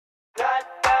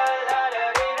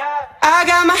I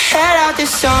got my head out the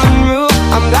sunroof,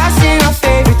 I'm blasting our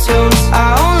favorite tunes.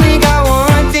 I only got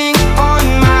one thing on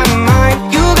my mind.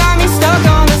 You got me stuck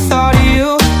on the thought of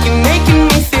you. You're making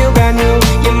me feel brand new.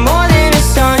 You're more than a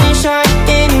sunshine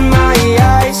in my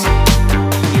eyes.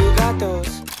 You got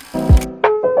those.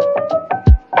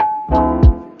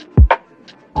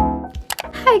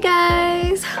 Hi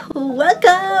guys!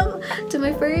 Welcome to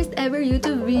my first ever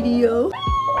YouTube video.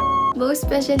 Most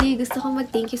especially, gusto ko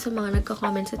mag-thank you sa mga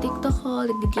nagko-comment sa TikTok ko,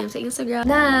 nag-DM sa Instagram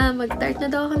na mag-start na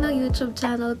daw ako ng YouTube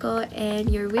channel ko and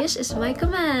your wish is my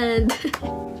command.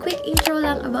 Quick intro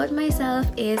lang about myself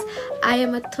is I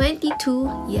am a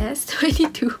 22, yes,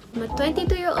 22. I'm a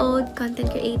 22-year-old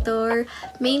content creator,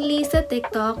 mainly sa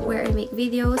TikTok where I make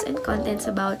videos and contents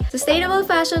about sustainable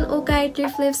fashion, ukay,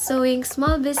 thrift, sewing,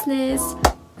 small business,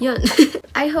 yun.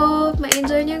 I hope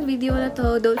ma-enjoy niyo yung video na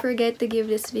to. Don't forget to give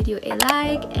this video a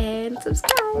like and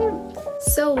subscribe.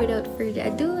 So without further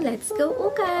ado, let's go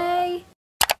ukay!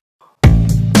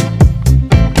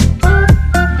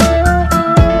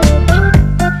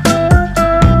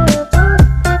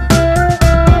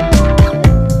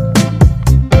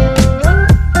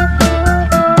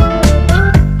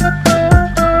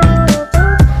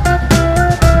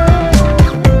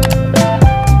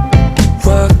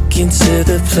 To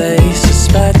the place, a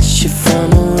spot you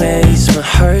from a ways. My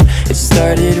heart, it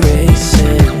started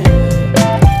racing.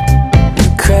 The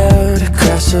crowd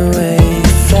across the way,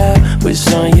 flowers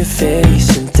on your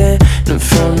face, and then I'm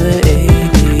from the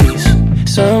 80s.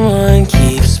 Someone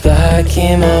keeps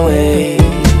blocking my way.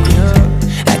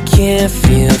 I can't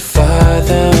feel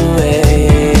farther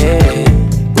away.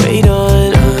 Wait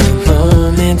on a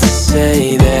moment to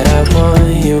say that I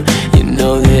want you. You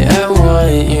know that I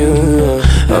want you.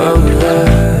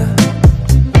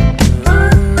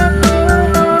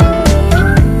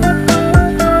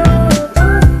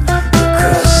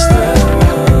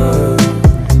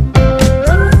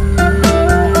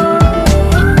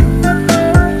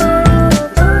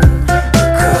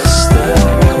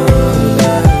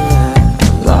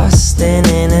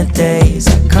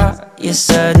 Your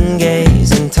sudden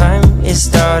gaze and time, it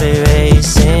started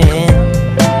racing.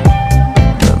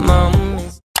 The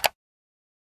moments.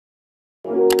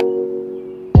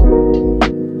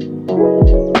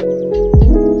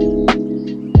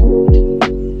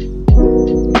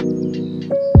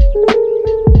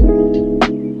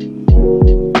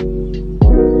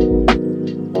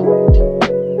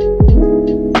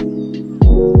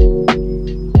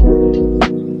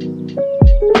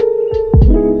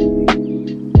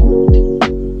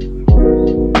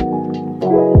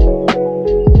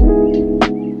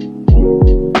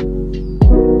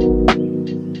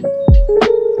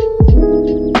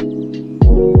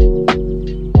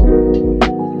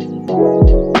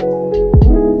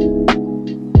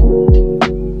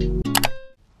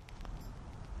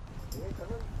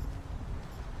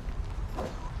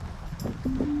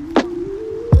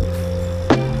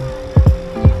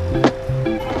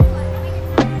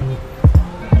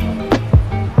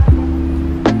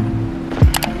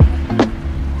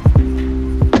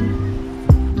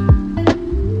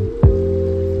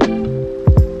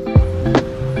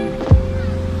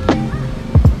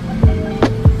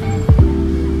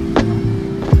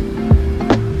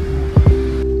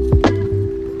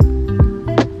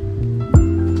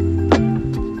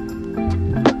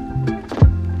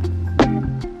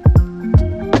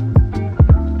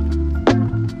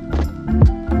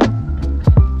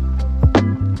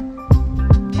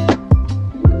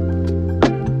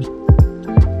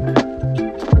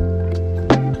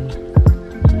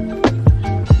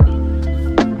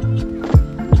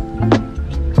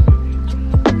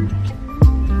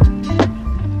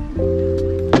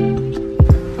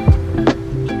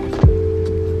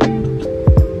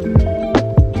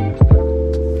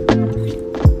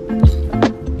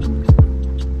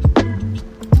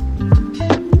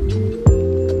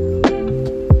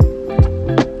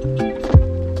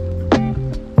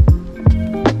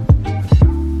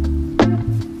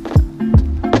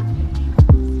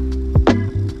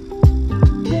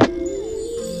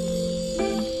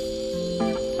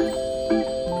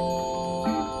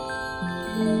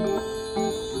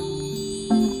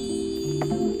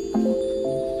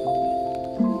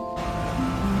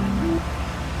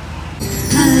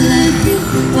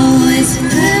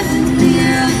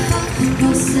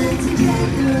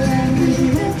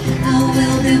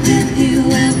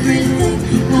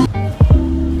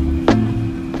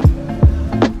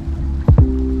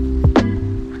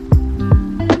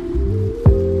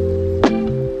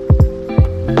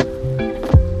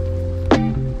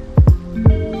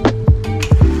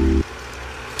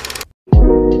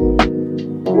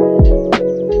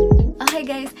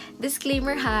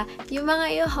 disclaimer ha, yung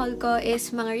mga i-haul ko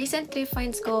is mga recent thrift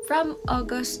finds ko from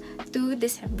August to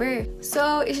December.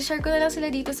 So, isi-share ko na lang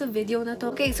sila dito sa video na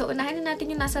to. Okay, so unahin na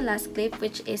natin yung nasa last clip,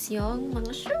 which is yung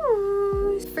mga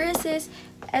shoes. First is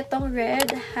etong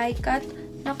red high cut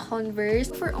na Converse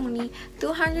for only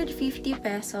 250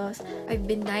 pesos. I've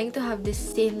been dying to have this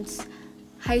since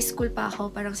high school pa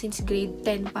ako, parang since grade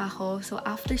 10 pa ako. So,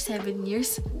 after 7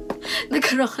 years,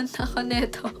 nagkaroon na ako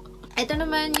neto. Ito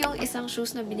naman yung isang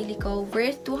shoes na binili ko.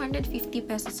 Worth 250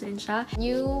 pesos rin siya.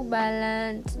 New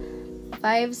Balance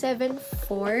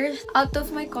 574. Out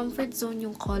of my comfort zone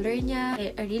yung color niya.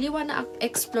 I really wanna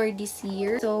explore this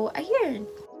year. So, ayun.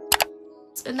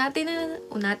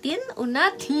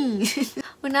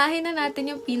 Unahin na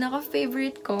natin yung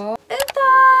pinaka-favorite ko. Ito!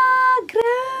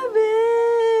 Grabe!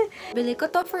 Bili ko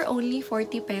to for only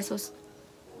 40 pesos.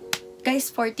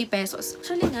 Guys, 40 pesos.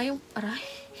 Actually nga yung...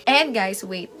 Aray. And guys,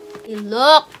 wait.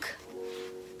 Look!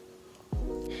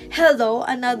 Hello,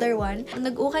 another one. Ang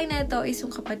nag-ukay na ito is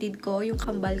yung kapatid ko, yung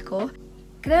kambal ko.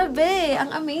 Grabe! Ang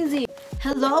amazing!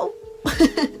 Hello?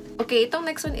 Okay, itong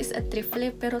next one is a thrift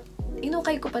flip, pero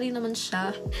inukay ko pa rin naman siya.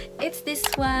 It's this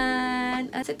one.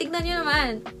 So, tignan nyo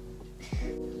naman.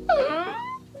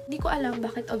 Hindi ko alam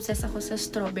bakit obsessed ako sa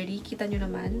strawberry. Kita nyo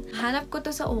naman. Hanap ko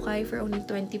to sa ukay for only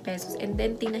 20 pesos and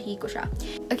then tinahi ko siya.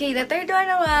 Okay, the third one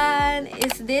naman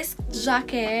is this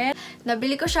jacket.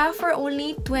 Nabili ko siya for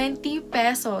only 20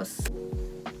 pesos.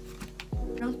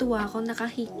 Parang tuwa ako,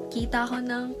 nakakita ako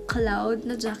ng cloud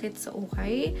na jacket sa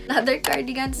ukay. Another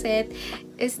cardigan set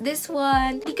is this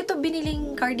one. Hindi ko to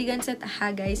biniling cardigan set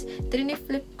guys.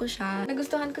 Trini-flip ko siya.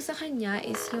 Nagustuhan ko sa kanya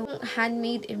is yung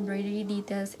handmade embroidery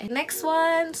details. And next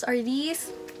ones are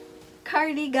these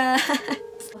cardigans.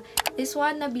 This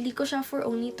one, nabili ko siya for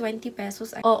only 20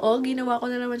 pesos. Oo, ginawa ko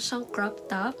na naman siyang crop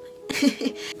top.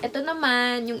 Ito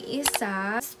naman, yung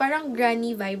isa, parang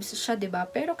granny vibes siya, diba?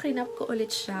 Pero clean up ko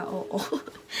ulit siya, oo.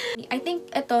 I think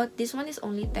this one is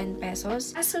only 10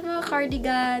 pesos. As mga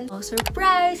cardigan, oh,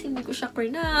 surprise, hindi ko siya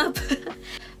clean up.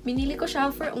 Binili ko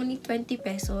siya for only 20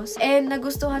 pesos. And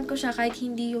nagustuhan ko siya kahit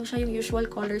hindi siya yung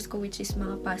usual colors ko, which is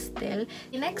mga pastel.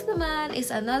 The next naman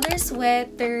is another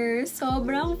sweater.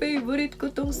 Sobrang favorite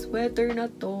ko tong sweater na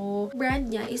to.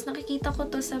 Brand niya is nakikita ko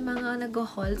to sa mga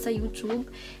nag-haul sa YouTube.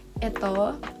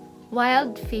 Ito,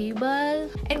 Wild Fable.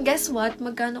 And guess what?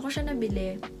 Magkano ko siya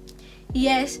nabili?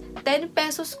 Yes, 10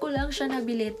 pesos ko lang siya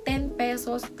nabili. 10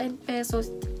 pesos, 10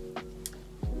 pesos.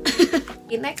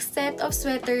 The next set of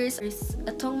sweaters is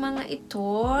itong mga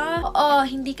ito. Oo,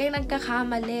 hindi kayo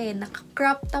nagkakamali.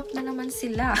 Naka-crop top na naman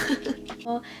sila.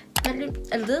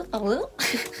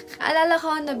 Alala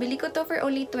ko, nabili ko to for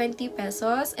only 20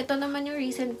 pesos. Ito naman yung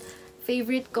recent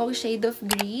favorite kong shade of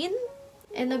green.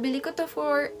 And nabili ko to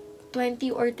for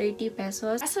 20 or 30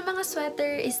 pesos. As sa mga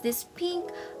sweater is this pink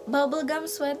bubblegum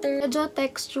sweater. Medyo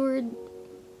textured.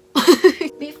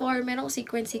 Before, merong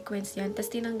sequence yan. Tapos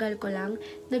tinanggal ko lang.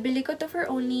 Nabili ko to for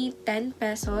only 10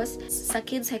 pesos. Sa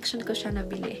kids section ko siya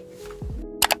nabili.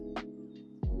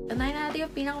 Unahin natin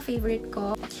yung pinaka-favorite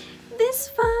ko. This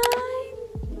one!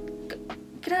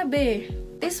 Grabe!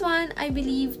 This one, I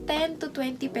believe, 10 to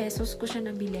 20 pesos ko siya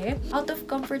nabili. Out of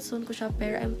comfort zone ko siya,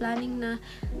 pero I'm planning na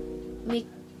make...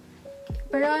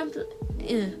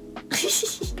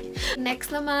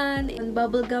 Next naman, yung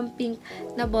bubblegum pink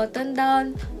na button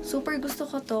down. Super gusto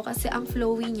ko to kasi ang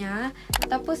flowy niya.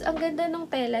 Tapos, ang ganda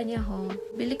ng tela niya, ho.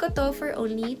 Bili ko to for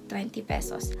only 20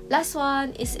 pesos. Last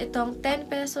one is itong 10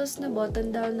 pesos na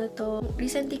button down na to.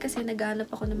 Recently kasi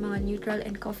naghanap ako ng mga neutral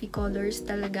and coffee colors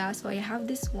talaga. So, I have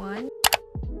this one.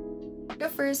 The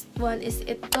first one is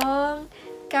itong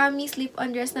cami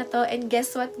slip-on dress na to. And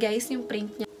guess what, guys? Yung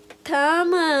print niya.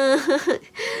 Tama!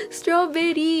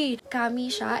 Strawberry! Cami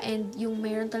siya and yung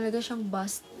mayroon talaga siyang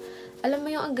bust. Alam mo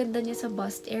yung ang ganda niya sa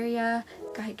bust area.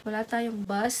 Kahit wala tayong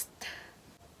bust.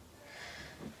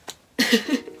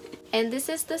 And this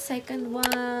is the second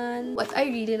one. What I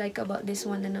really like about this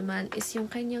one na naman is yung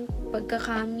kanyang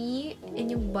pagkakami and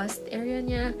yung bust area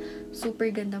niya.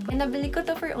 Super ganda. And nabili ko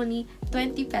to for only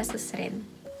 20 pesos rin.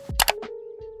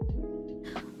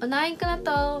 Unahin ko na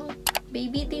tong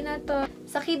baby tea na to.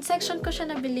 Sa kids section ko siya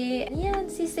nabili.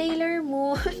 Ayan, si Sailor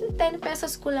Moon. 10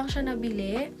 pesos ko lang siya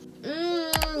nabili.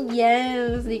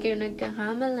 Yes! Di kayo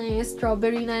nagkakamali.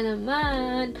 Strawberry na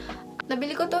naman.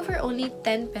 Nabili ko to for only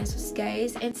 10 pesos,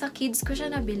 guys. And sa kids ko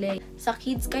siya nabili. Sa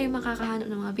kids kayo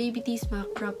makakahanap ng mga baby tees, mga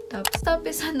crop tops. Top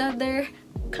is another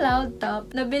cloud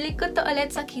top. Nabili ko to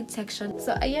ulit sa kids section.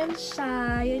 So, ayan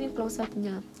siya. Ayan yung close-up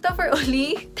niya. Ito for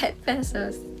only 10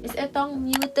 pesos. Is itong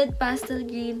muted pastel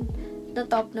green na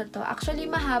top na to.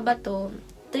 Actually, mahaba to.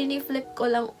 trini-flip ko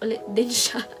lang ulit din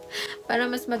siya para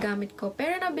mas magamit ko.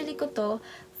 Pero nabili ko to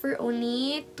for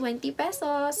only 20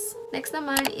 pesos. Next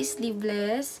naman is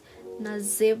sleeveless na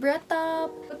zebra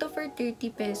top. Ito for 30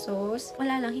 pesos.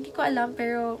 Wala lang, hindi ko alam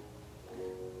pero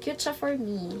cute siya for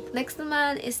me. Next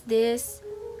naman is this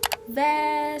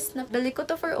vest. Nabili ko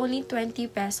to for only 20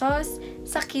 pesos.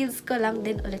 Sa kids ko lang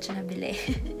din ulit siya nabili.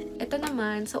 Ito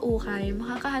naman, sa ukay,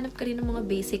 makakahanap ka rin ng mga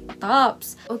basic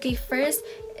tops. Okay, first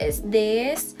is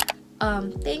this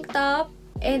tank top.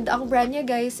 And ang brand niya,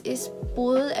 guys, is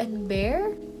Pull and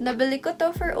Bear. Nabili ko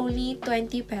to for only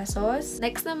 20 pesos.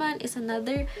 Next naman is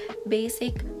another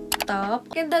basic top.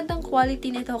 Ganda ng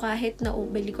quality nito kahit na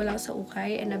bili ko lang sa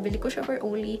ukay. And nabili ko siya for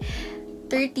only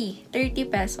 30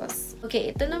 pesos.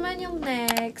 Okay, ito naman yung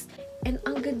next. And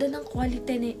ang ganda ng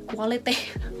quality.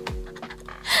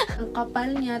 Ang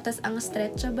kapal niya, tas ang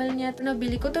stretchable niya.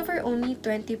 Nabili ko to for only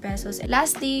 20 pesos.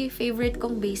 Lastly, favorite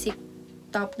kong basic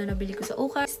top na nabili ko sa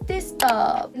ukay is this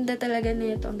top. Ganda talaga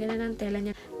nito. Ang ganda ng tela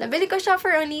niya. Nabili ko siya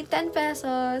for only 10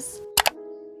 pesos.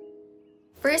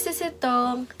 First is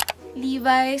itong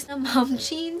Levi's na mom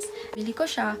jeans. Nabili ko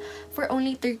siya for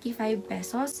only 35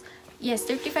 pesos. Yes,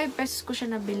 35 pesos ko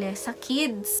siya nabili sa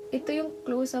kids. Ito yung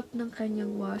close-up ng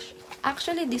kanyang wash.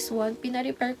 Actually, this one,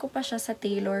 pina-repair ko pa siya sa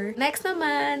tailor. Next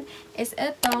naman is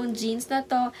itong jeans na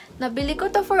to. Nabili ko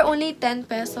to for only 10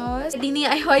 pesos.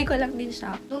 DIY ko lang din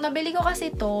siya. Nung nabili ko kasi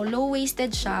to,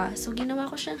 low-waisted siya. So, ginawa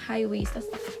ko siyang high-waist.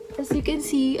 As you can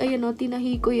see, ayan o,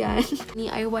 tinahi ko yan.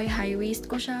 DIY high-waist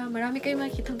ko siya. Marami kayong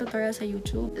makikitang tutorial sa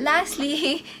YouTube.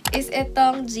 Lastly, is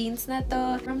itong jeans na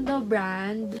to from the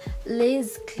brand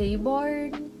Liz Claiborne.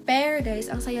 Pero guys,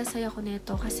 ang saya-saya ko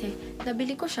nito kasi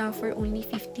nabili ko siya for only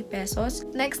 50 pesos.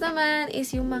 Next naman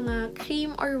is yung mga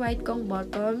cream or white kong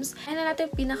bottoms. Ano natin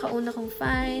pinakauna kong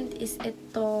find is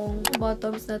itong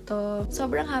bottoms na to.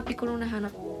 Sobrang happy ko nung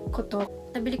nahanap ko to.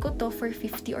 Nabili ko to for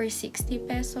 50 or 60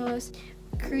 pesos.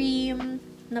 Cream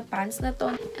na pants na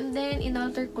to. And then,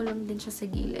 inalter ko lang din siya sa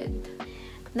gilid.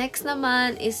 Next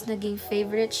naman is naging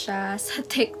favorite siya sa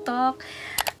TikTok.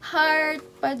 Heart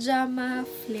pajama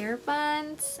flare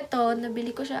pants. Ito, nabili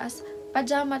ko siya as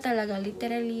pajama talaga.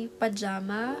 Literally,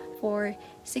 pajama for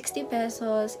 60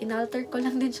 pesos. Inalter ko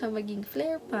lang din siya maging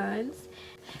flare pants.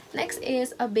 Next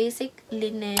is a basic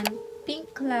linen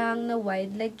pink lang na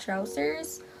wide leg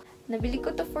trousers. Nabili ko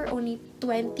to for only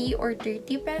 20 or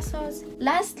 30 pesos.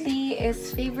 Lastly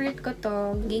is favorite ko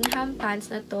tong gingham pants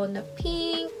na to na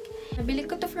pink. Nabili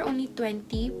ko to for only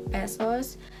 20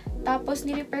 pesos. Tapos,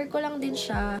 nirepair ko lang din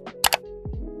siya.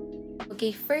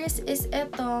 Okay, first is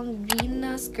etong green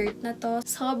na skirt na to.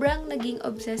 Sobrang naging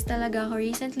obsessed talaga ako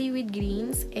recently with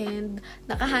greens. And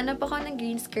nakahanap ako ng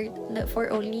green skirt for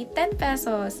only 10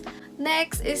 pesos.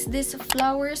 Next is this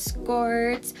flower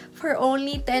skirts for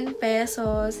only 10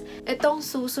 pesos. Itong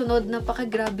susunod,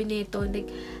 napakagrabe nito.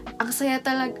 Like, ang saya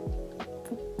talaga.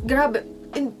 Grabe.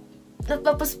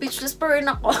 Napapa-speechless pa rin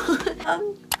ako.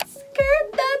 Ang skirt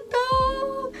na to!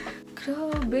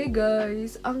 Grabe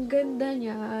guys, ang ganda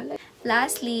niya.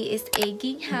 Lastly is a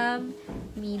gingham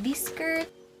midi skirt.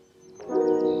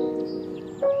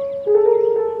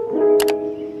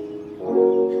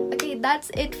 Okay,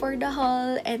 that's it for the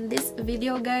haul and this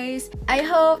video guys. I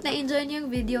hope na-enjoy niyo yung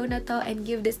video na to and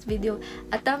give this video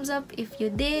a thumbs up if you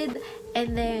did.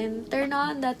 And then, turn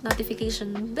on that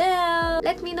notification bell.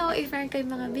 Let me know if meron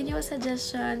kayong mga video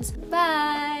suggestions.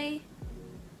 Bye!